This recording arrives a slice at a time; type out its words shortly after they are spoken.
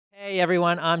Hey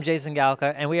everyone, I'm Jason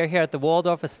Galka, and we are here at the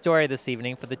Waldorf Astoria this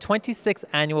evening for the 26th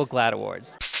Annual GLAAD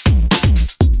Awards.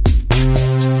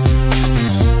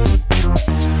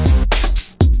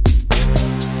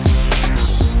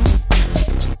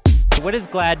 What does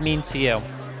GLAAD mean to you?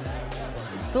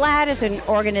 GLAAD is an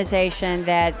organization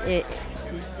that it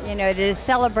is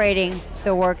celebrating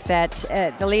the work that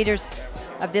the leaders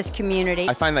of this community.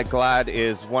 I find that GLAAD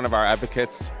is one of our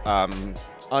advocates,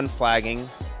 unflagging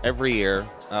every year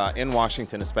in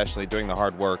Washington, especially doing the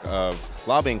hard work of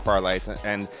lobbying for our rights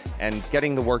and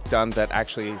getting the work done that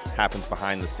actually happens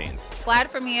behind the scenes. GLAAD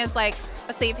for me is like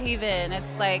a safe haven.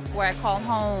 It's like where I call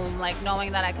home, like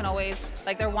knowing that I can always,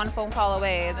 like they're one phone call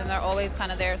away, and they're always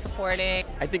kind of there supporting.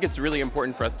 I think it's really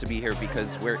important for us to be here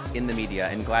because we're in the media,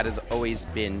 and GLAAD has always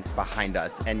been behind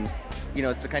us. And you know,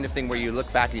 it's the kind of thing where you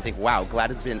look back and you think, wow, GLAAD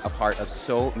has been a part of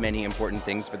so many important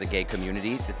things for the gay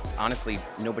community. It's honestly,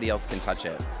 nobody else can touch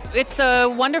it. It's a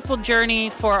wonderful journey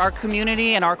for our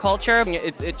community and our culture.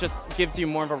 It just gives you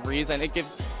more of a reason. It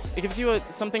gives you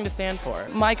something to stand for.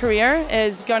 My career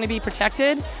is going to be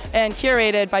protected and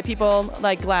curated by people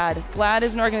like GLAAD. GLAAD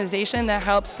is an organization that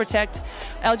helps protect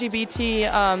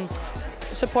LGBT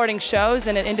supporting shows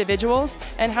and individuals,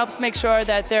 and helps make sure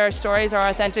that their stories are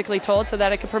authentically told so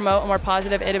that it can promote a more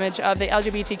positive image of the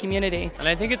LGBT community. And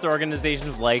I think it's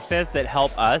organizations like this that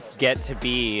help us get to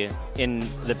be in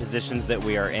the positions that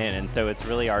we are in. And so it's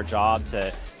really our job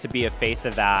to be a face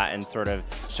of that and sort of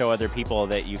show other people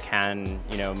that you can,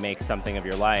 make something of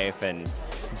your life and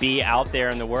be out there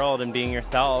in the world and being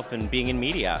yourself and being in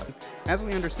media. As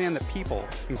we understand that people,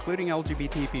 including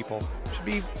LGBT people, should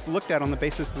be looked at on the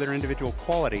basis of their individual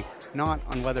quality, not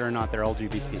on whether or not they're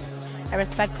LGBT. I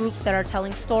respect groups that are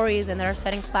telling stories and that are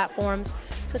setting platforms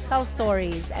to tell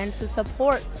stories and to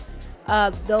support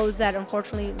those that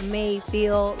unfortunately may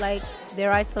feel like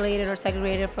they're isolated or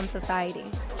segregated from society.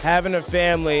 Having a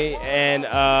family and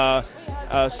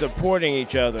supporting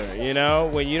each other,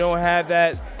 when you don't have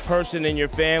that person in your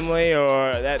family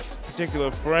or that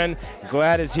particular friend,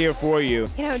 GLAAD is here for you.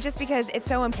 Just because it's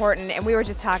so important, and we were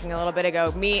just talking a little bit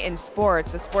ago, me in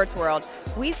sports, the sports world,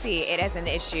 we see it as an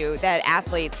issue that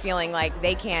athletes feeling like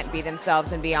they can't be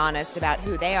themselves and be honest about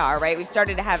who they are, right? We've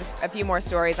started to have a few more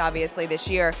stories, obviously, this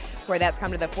year where that's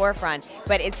come to the forefront,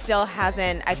 but it still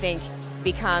hasn't, I think,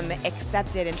 become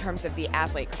accepted in terms of the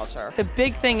athlete culture. The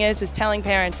big thing is telling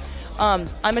parents, I'm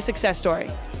a success story.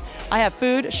 I have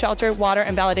food, shelter, water,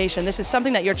 and validation. This is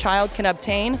something that your child can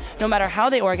obtain no matter how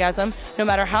they orgasm, no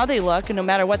matter how they look, and no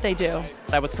matter what they do.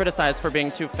 I was criticized for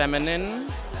being too feminine,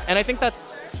 and I think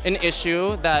that's an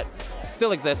issue that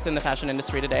still exists in the fashion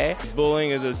industry today. Bullying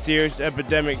is a serious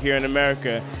epidemic here in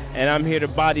America, and I'm here to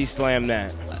body slam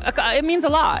that. It means a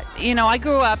lot. I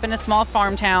grew up in a small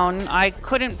farm town. I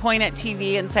couldn't point at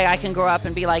TV and say I can grow up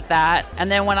and be like that. And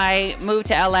then when I moved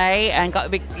to LA and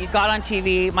got on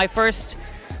TV, my first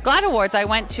GLAAD Awards I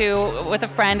went to with a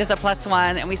friend as a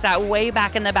 +1, and we sat way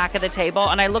back in the back of the table,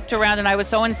 and I looked around and I was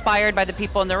so inspired by the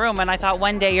people in the room, and I thought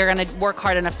one day you're going to work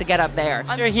hard enough to get up there.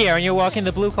 You're here and you're walking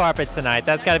the blue carpet tonight.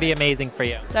 That's got to be amazing for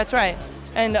you. That's right.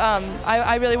 And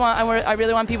I really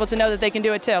want people to know that they can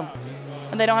do it too,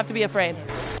 and they don't have to be afraid.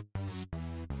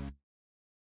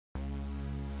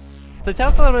 So tell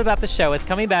us a little bit about the show. It's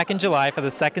coming back in July for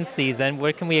the second season.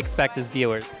 What can we expect as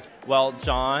viewers? Well,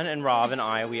 John and Rob and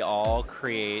I, we all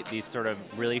create these sort of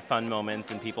really fun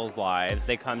moments in people's lives.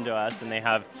 They come to us and they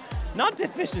have not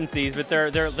deficiencies, but they're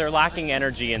lacking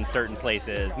energy in certain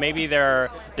places. Maybe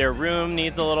their room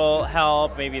needs a little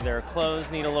help. Maybe their clothes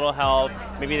need a little help.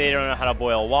 Maybe they don't know how to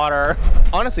boil water.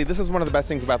 Honestly, this is one of the best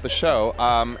things about the show.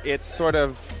 It's sort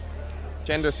of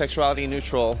gender, sexuality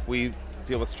neutral. We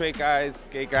deal with straight guys,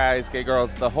 gay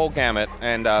girls, the whole gamut.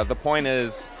 And the point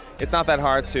is, it's not that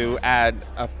hard to add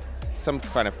some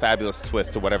kind of fabulous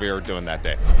twist to whatever you're doing that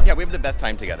day. Yeah, we have the best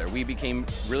time together. We became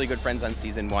really good friends on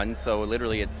season 1, so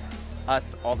literally it's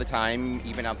us all the time,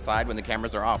 even outside when the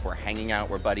cameras are off. We're hanging out,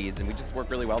 we're buddies, and we just work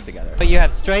really well together. But you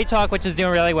have Straight Talk, which is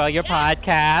doing really well, your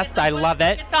podcast. I love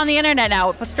it. It's on the internet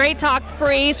now. Straight Talk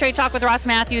free, Straight Talk with Ross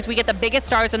Matthews. We get the biggest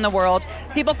stars in the world.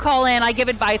 People call in, I give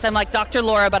advice. I'm like Dr.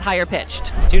 Laura, but higher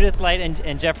pitched. Judith Light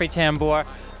and Jeffrey Tambor.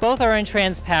 Both are in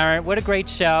Transparent. What a great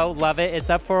show. Love it.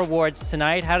 It's up for awards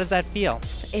tonight. How does that feel?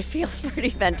 It feels pretty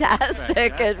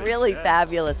fantastic. It's really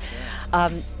fabulous.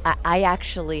 I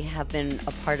actually have been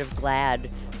a part of GLAAD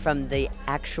from the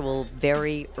actual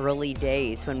very early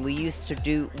days when we used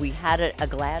to we had the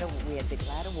GLAAD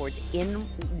Awards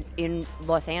in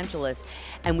Los Angeles,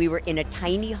 and we were in a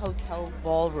tiny hotel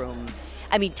ballroom.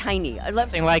 I mean, tiny.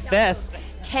 Something like this.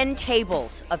 10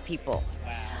 tables of people.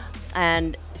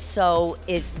 And so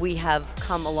we have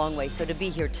come a long way. So to be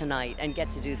here tonight and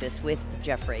get to do this with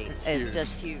Jeffrey is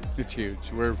just huge. It's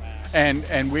huge.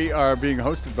 And we are being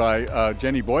hosted by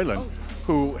Jenny Boylan,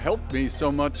 who helped me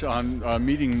so much on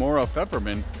meeting Maura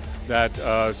Pfefferman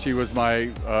that she was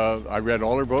I read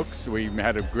all her books. We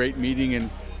had a great meeting in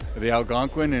the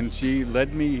Algonquin, and she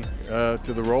led me to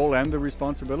the role and the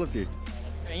responsibility.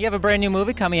 You have a brand new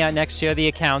movie coming out next year, The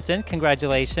Accountant.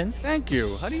 Congratulations. Thank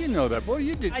you. How do you know that? Boy,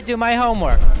 you did. I do my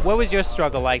homework. What was your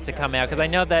struggle like to come out? Because I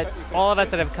know that all of us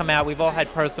that have come out, we've all had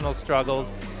personal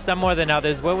struggles, some more than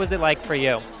others. What was it like for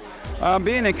you?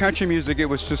 Being in country music, it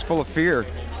was just full of fear.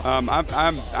 I'm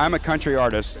a country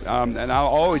artist, and I'll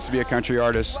always be a country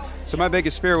artist. So my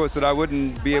biggest fear was that I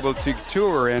wouldn't be able to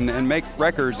tour and make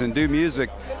records and do music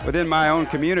within my own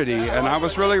community, and I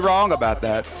was really wrong about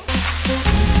that.